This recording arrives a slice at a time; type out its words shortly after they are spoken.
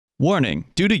Warning,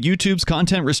 due to YouTube's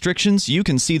content restrictions, you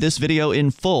can see this video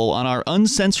in full on our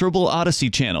uncensorable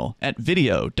Odyssey channel at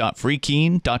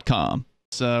video.freekeen.com.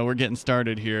 So we're getting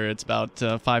started here. It's about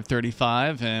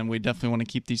 5:35, and we definitely want to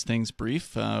keep these things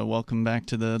brief. Welcome back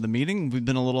to the meeting. We've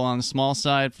been a little on the small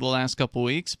side for the last couple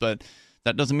weeks, but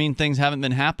that doesn't mean things haven't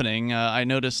been happening. I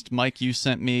noticed, Mike, you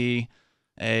sent me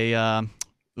a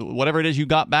whatever it is you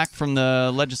got back from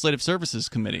the Legislative Services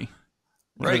Committee.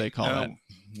 What do they call that?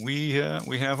 We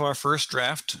have our first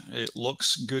draft. It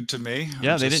looks good to me.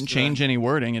 Yeah, they didn't change any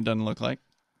wording, it doesn't look like.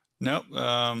 No.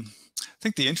 I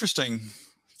think the interesting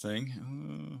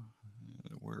thing,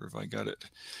 where have I got it?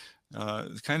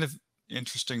 The kind of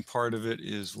interesting part of it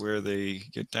is where they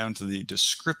get down to the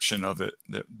description of it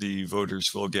that the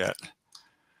voters will get.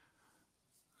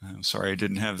 I'm sorry, I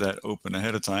didn't have that open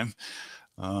ahead of time.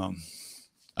 I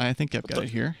think I've got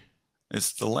it here.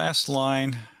 It's the last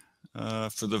line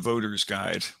for the voter's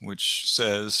guide, which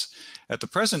says, at the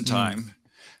present time,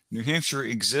 New Hampshire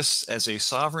exists as a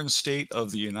sovereign state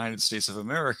of the United States of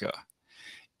America.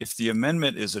 If the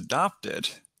amendment is adopted,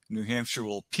 New Hampshire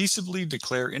will peaceably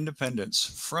declare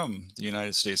independence from the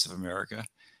United States of America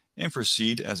and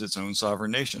proceed as its own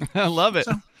sovereign nation. I love it.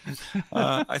 So,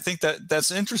 I think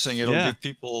that's interesting. It'll give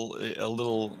people a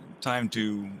little time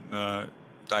to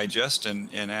digest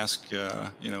and ask,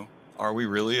 are we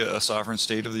really a sovereign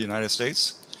state of the United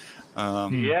States?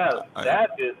 That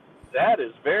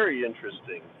is very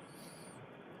interesting.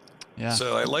 Yeah.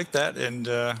 So I like that, and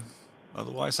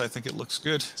otherwise I think it looks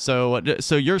good. So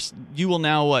you will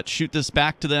now shoot this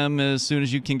back to them as soon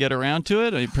as you can get around to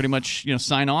it? Or you pretty much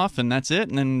sign off and that's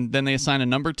it, and then they assign a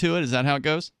number to it? Is that how it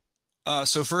goes?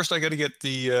 So first I got to get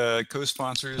the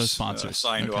co-sponsors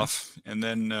signed off, and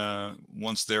then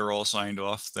once they're all signed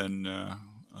off, then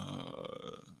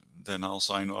I'll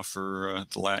sign off for on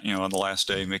the last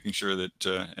day, making sure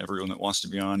that everyone that wants to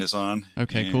be on is on.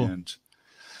 Okay, cool. And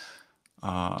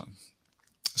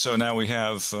so now we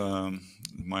have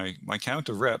my count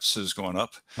of reps has gone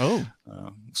up. Oh.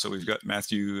 So we've got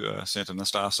Matthew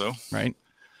Santanastaso. Right.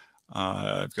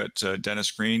 I've got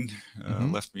Dennis Green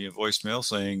left me a voicemail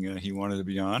saying he wanted to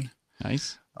be on.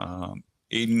 Nice.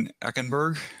 Aiden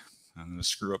Eckenberg, I'm going to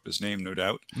screw up his name, no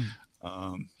doubt.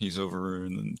 He's over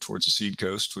towards the Seed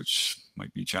Coast, which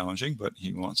might be challenging, but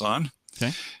he wants on.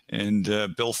 Okay. And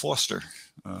Bill Foster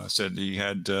said he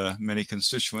had many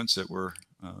constituents that were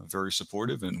very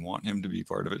supportive and want him to be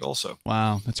part of it also.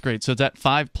 Wow, that's great. So is that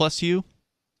 5 plus you?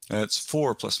 That's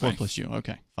 4 plus me. 4 plus you.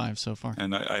 Okay, 5 so far.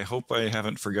 And I hope I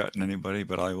haven't forgotten anybody,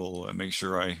 but I will make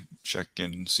sure I check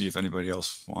and see if anybody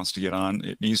else wants to get on.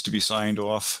 It needs to be signed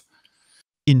off.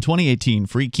 In 2018,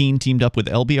 FreeKeen teamed up with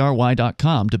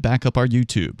LBRY.com to back up our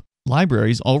YouTube.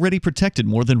 Libraries already protected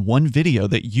more than one video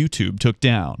that YouTube took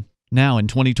down. Now in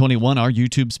 2021, our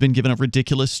YouTube's been given a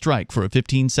ridiculous strike for a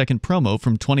 15-second promo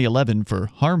from 2011 for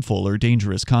harmful or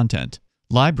dangerous content.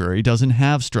 Library doesn't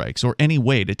have strikes or any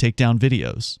way to take down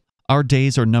videos. Our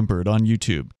days are numbered on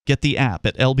YouTube. Get the app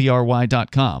at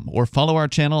lbry.com or follow our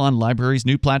channel on Library's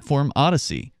new platform,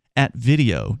 Odyssey, at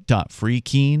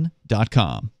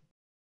video.freekeen.com.